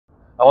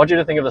I want you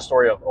to think of the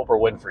story of Oprah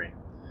Winfrey.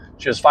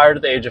 She was fired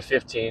at the age of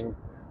 15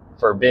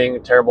 for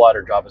being terrible at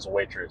her job as a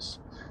waitress.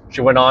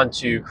 She went on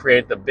to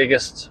create the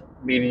biggest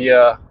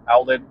media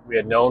outlet we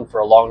had known for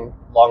a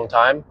long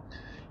time.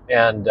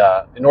 And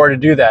in order to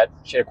do that,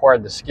 she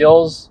acquired the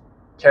skills,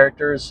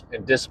 characters,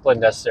 and discipline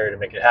necessary to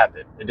make it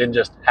happen. It didn't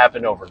just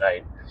happen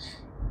overnight.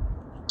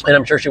 And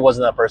I'm sure she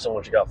wasn't that person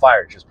when she got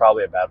fired. She was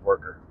probably a bad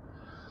worker.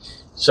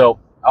 So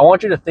I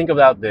want you to think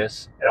about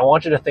this, and I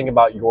want you to think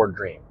about your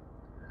dream.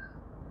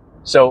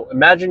 So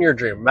imagine your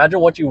dream.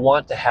 Imagine what you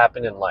want to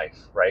happen in life,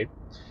 right?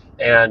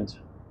 And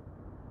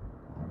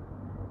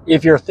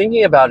if you're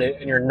thinking about it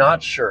and you're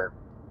not sure,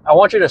 I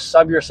want you to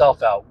sub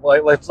yourself out.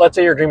 Let's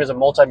say your dream is a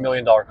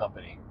multi-million-dollar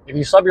company. If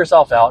you sub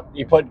yourself out,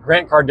 you put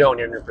Grant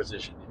Cardone in your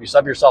position. If you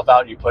sub yourself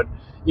out, you put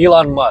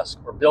Elon Musk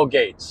or Bill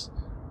Gates,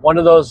 one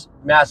of those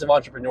massive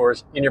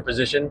entrepreneurs in your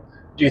position.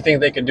 Do you think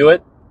they can do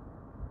it?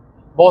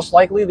 Most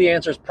likely the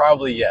answer is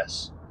probably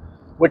yes,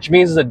 which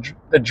means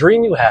the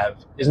dream you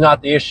have is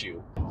not the issue.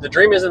 The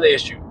dream isn't the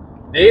issue.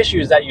 The issue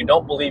is that you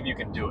don't believe you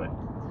can do it.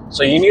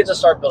 So you need to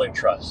start building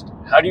trust.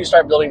 How do you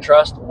start building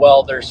trust?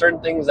 Well, there are certain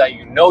things that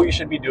you know you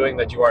should be doing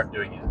that you aren't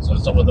doing yet. So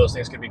some of those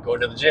things could be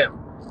going to the gym.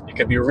 It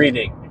could be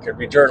reading. It could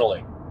be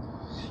journaling.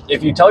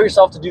 If you tell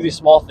yourself to do these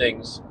small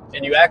things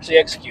and you actually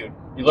execute,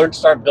 you learn to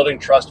start building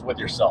trust with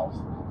yourself.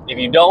 If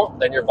you don't,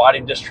 then your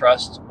body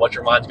distrusts what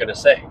your mind's going to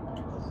say.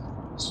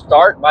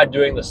 Start by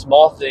doing the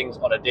small things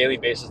on a daily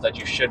basis that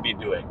you should be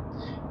doing.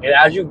 And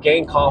as you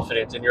gain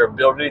confidence in your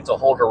ability to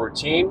hold a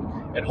routine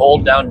and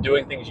hold down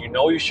doing things you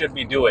know you should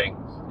be doing,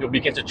 you'll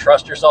begin to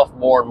trust yourself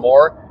more and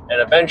more. And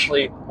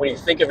eventually, when you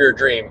think of your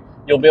dream,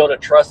 you'll be able to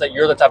trust that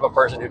you're the type of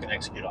person who can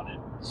execute on it.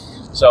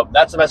 So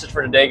that's the message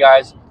for today,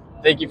 guys.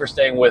 Thank you for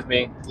staying with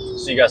me.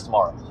 See you guys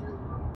tomorrow.